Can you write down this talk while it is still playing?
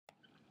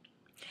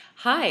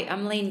Hi,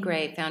 I'm Lane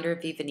Gray, founder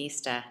of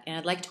Vivanista, and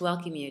I'd like to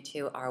welcome you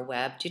to our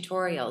web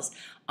tutorials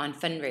on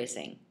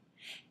fundraising.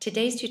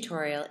 Today's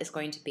tutorial is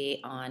going to be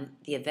on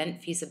the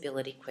event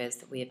feasibility quiz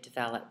that we have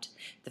developed,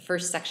 the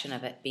first section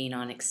of it being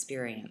on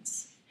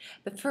experience.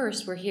 But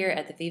first, we're here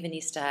at the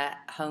Vivanista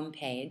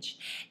homepage,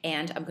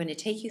 and I'm going to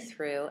take you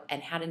through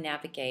and how to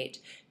navigate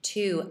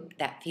to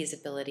that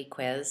feasibility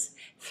quiz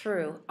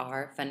through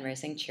our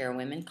Fundraising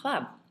Chairwomen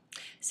Club.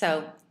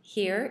 So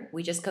here,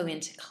 we just go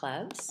into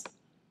clubs.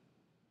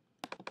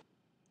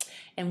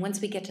 And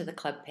once we get to the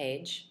club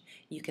page,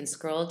 you can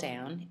scroll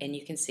down and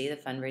you can see the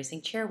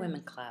Fundraising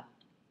Chairwomen Club.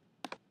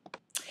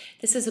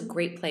 This is a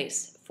great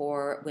place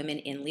for women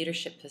in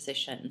leadership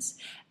positions,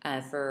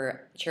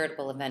 for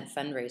charitable event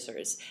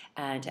fundraisers,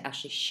 to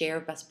actually share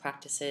best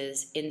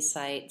practices,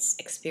 insights,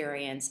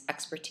 experience,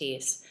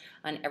 expertise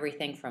on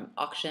everything from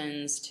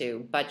auctions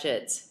to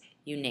budgets,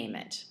 you name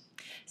it.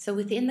 So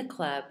within the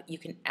club, you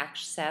can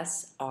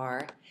access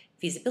our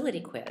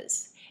feasibility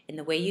quiz. And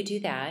the way you do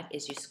that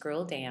is you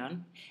scroll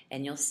down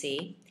and you'll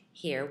see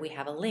here we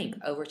have a link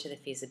over to the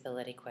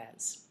feasibility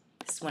quiz.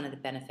 This is one of the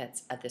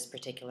benefits of this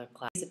particular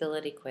class. The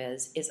feasibility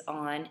quiz is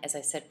on, as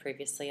I said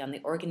previously, on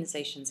the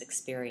organization's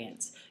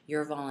experience,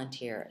 your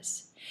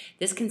volunteers.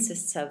 This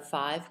consists of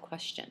 5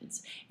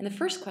 questions. And the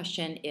first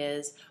question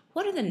is,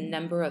 what are the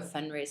number of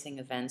fundraising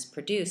events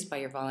produced by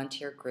your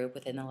volunteer group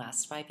within the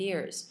last 5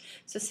 years?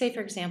 So say,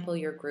 for example,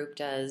 your group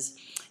does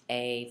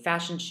a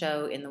fashion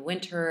show in the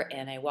winter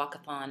and a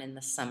walkathon in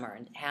the summer,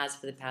 and it has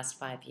for the past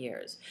 5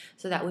 years.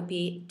 So that would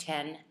be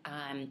 10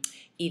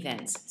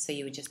 events. So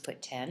you would just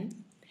put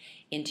 10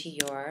 into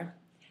your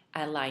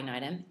line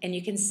item, and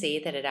you can see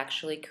that it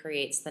actually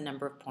creates the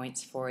number of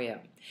points for you.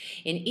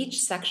 In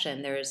each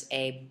section, there's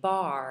a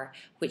bar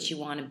which you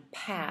want to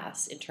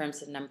pass in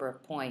terms of number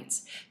of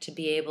points to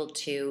be able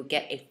to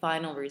get a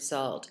final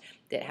result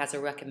that has a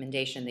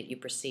recommendation that you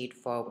proceed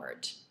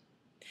forward.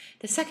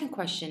 The second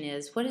question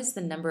is, what is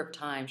the number of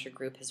times your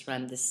group has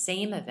run the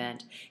same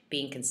event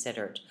being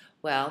considered?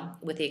 Well,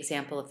 with the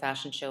example of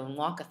fashion show and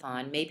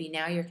walkathon, maybe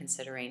now you're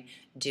considering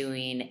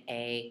doing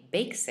a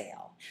bake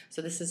sale.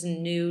 So this is a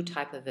new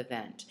type of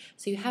event.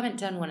 So you haven't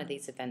done one of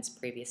these events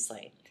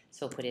previously.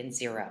 So put in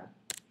 0.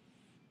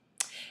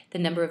 The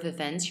number of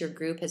events your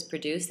group has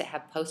produced that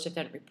have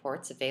post-event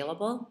reports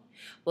available.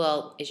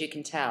 Well, as you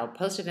can tell,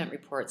 post-event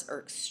reports are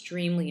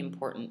extremely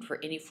important for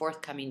any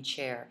forthcoming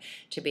chair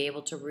to be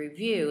able to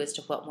review as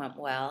to what went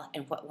well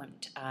and what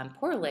went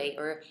poorly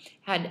or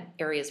had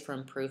areas for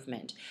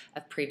improvement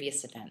of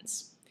previous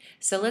events.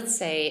 So let's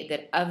say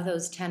that of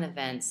those 10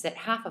 events, that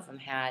half of them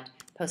had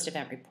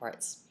post-event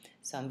reports.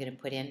 So I'm going to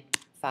put in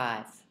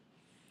 5.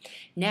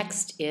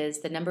 Next is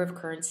the number of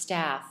current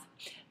staff,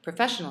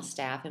 professional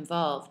staff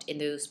involved in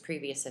those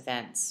previous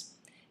events.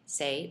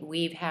 Say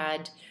we've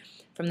had,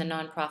 from the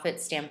nonprofit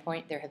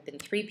standpoint, there have been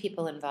 3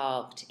 people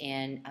involved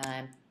in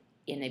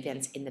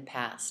events in the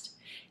past.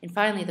 And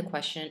finally, the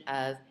question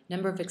of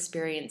number of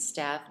experienced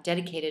staff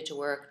dedicated to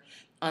work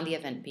on the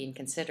event being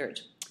considered.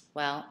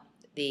 Well,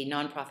 the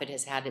nonprofit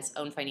has had its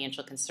own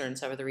financial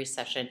concerns over the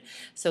recession,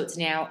 so it's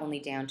now only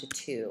down to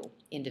 2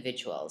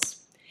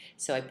 individuals.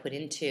 So I put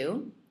in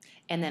 2,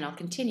 and then I'll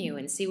continue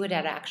and see what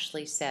it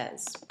actually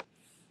says.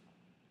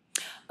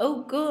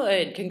 Oh,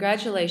 good.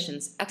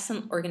 Congratulations.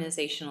 Excellent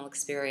organizational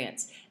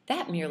experience.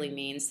 That merely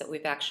means that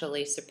we've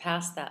actually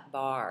surpassed that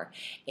bar,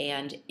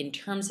 and in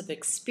terms of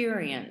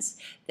experience,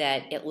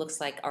 that it looks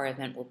like our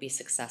event will be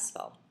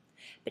successful.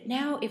 But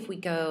now if we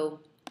go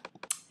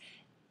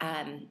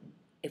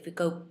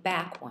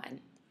back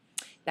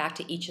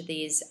to each of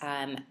these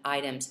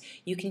items,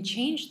 you can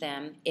change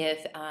them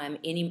if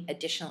any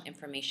additional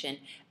information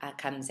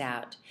comes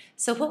out.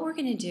 So what we're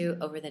going to do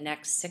over the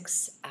next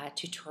 6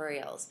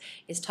 tutorials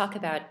is talk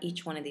about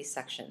each one of these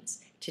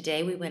sections.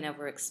 Today we went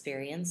over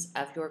experience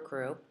of your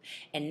group,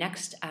 and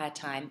next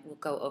time we'll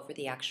go over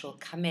the actual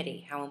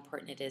committee, how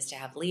important it is to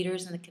have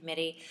leaders in the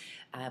committee,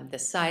 the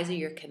size of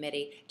your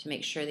committee to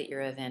make sure that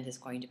your event is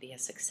going to be a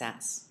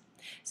success.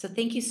 So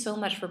thank you so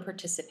much for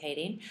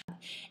participating.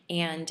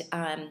 And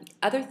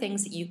other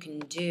things that you can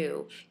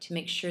do to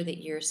make sure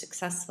that you're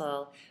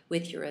successful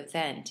with your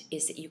event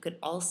is that you could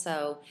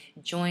also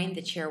join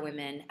the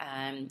Chairwomen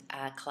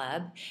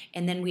Club,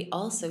 and then we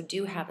also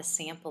do have a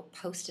sample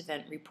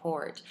post-event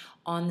report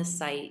on the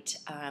site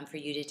for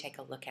you to take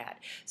a look at.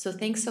 So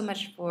thanks so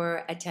much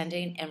for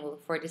attending, and we'll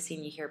look forward to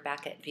seeing you here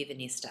back at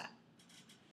Vivanista.